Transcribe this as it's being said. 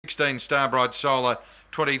16 Starbright Solar,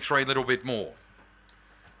 23 Little Bit More.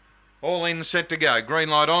 All in, set to go. Green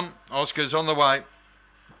light on. Oscar's on the way.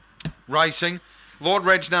 Racing. Lord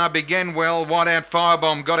Regnar began well. White Out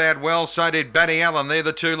Firebomb got out well. So did Batty Allen. They're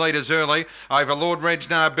the 2 leaders early. Over Lord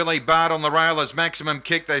Regnar, Billy Bart on the rail as Maximum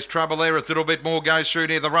Kick. There's trouble there. A little bit more goes through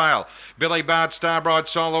near the rail. Billy Bart, Starbright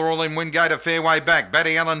Solar all in. Wingate a fair way back.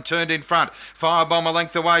 Batty Allen turned in front. Firebomb a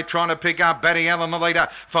length away trying to pick up. Batty Allen the leader.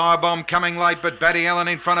 Firebomb coming late, but Batty Allen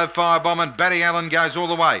in front of Firebomb, and Batty Allen goes all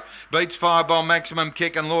the way. Beats Firebomb, Maximum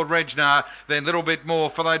Kick and Lord Regnar. Then Little Bit More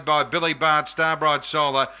followed by Billy Bart, Starbright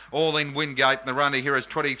Solar all in. Wingate, and the run here is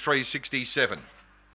 23.67.